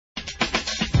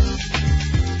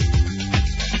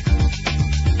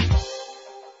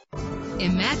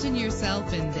Imagine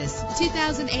yourself in this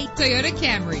 2008 Toyota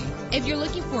Camry. If you're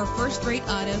looking for a first-rate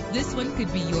auto, this one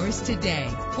could be yours today.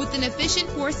 With an efficient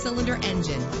 4-cylinder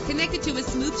engine connected to a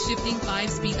smooth shifting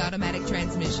 5-speed automatic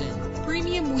transmission.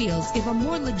 Premium wheels give a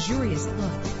more luxurious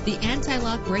look. The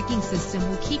anti-lock braking system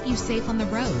will keep you safe on the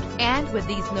road. And with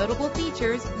these notable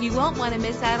features, you won't want to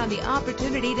miss out on the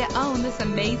opportunity to own this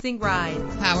amazing ride.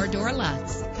 Power door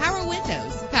locks, power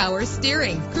windows, power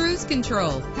steering, cruise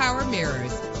control, power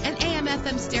mirrors, an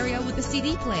AM/FM stereo with a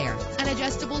CD player, an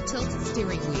adjustable tilt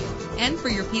steering wheel. And for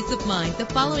your peace of mind, the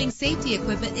following safety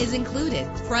equipment is included: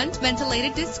 front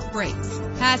ventilated disc brakes,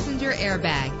 passenger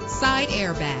airbag, side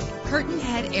airbag, curtain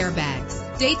head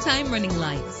airbags, daytime running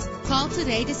lights. Call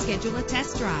today to schedule a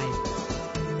test drive.